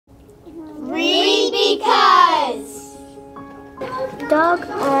Dog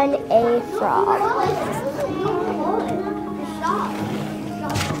on a frog.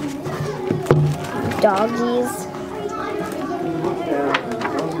 Doggies.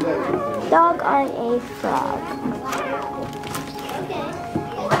 Dog on a frog.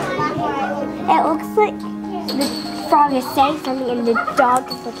 It looks like the frog is saying something and the dog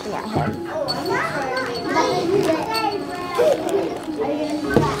is looking at him.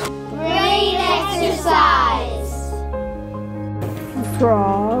 Brain exercise.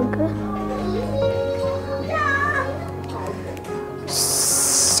 Frog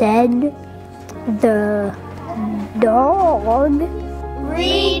said the dog.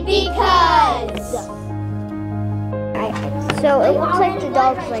 Read because. So it looks like the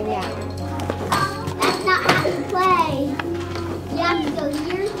dog's laying down. That's not how you play. You have to go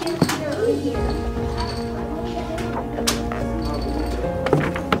here, here.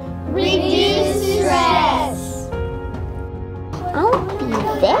 Reduce stress. I'll be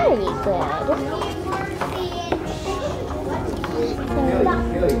very good.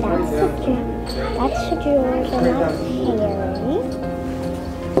 That's the jewels I'm not hearing.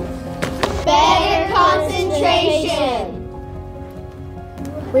 Better concentration.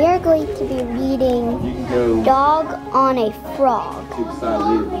 We are going to be reading Dog on a Frog.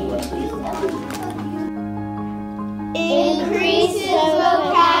 Increases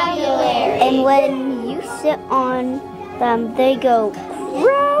vocabulary. And when you sit on them, they go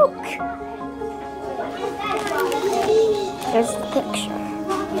croak. There's the picture.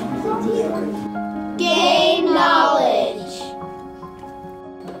 Gain knowledge.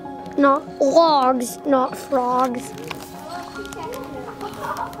 Not logs, not frogs.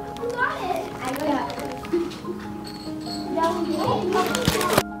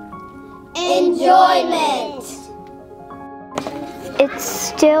 Enjoyment. It's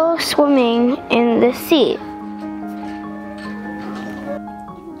still swimming in the sea.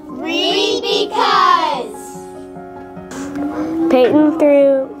 Read because. Peyton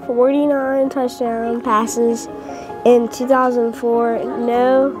threw 49 touchdown passes in 2004.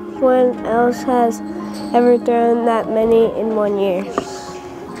 No one else has ever thrown that many in 1 year.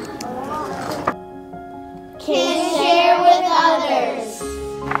 Can share with others.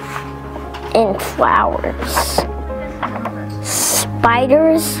 In flowers.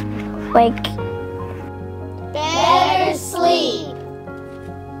 Spiders like Better sleep.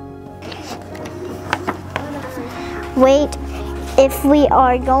 Wait, if we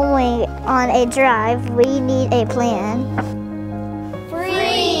are going on a drive, we need a plan.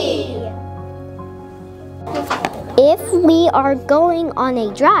 Free. if we are going on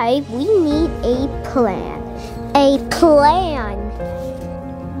a drive, we need a plan. A plan.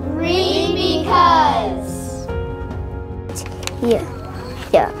 Read because. He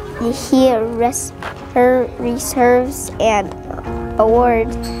reserves an award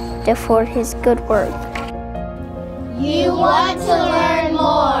for his good work. You want to learn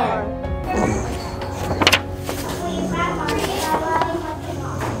more.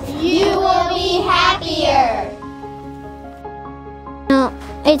 You will be happier. No,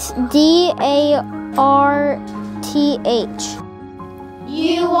 it's DARTH.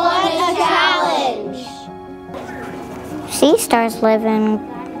 You want a challenge. Sea stars live in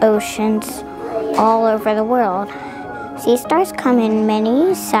oceans all over the world. Sea stars come in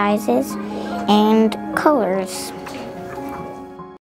many sizes and colors.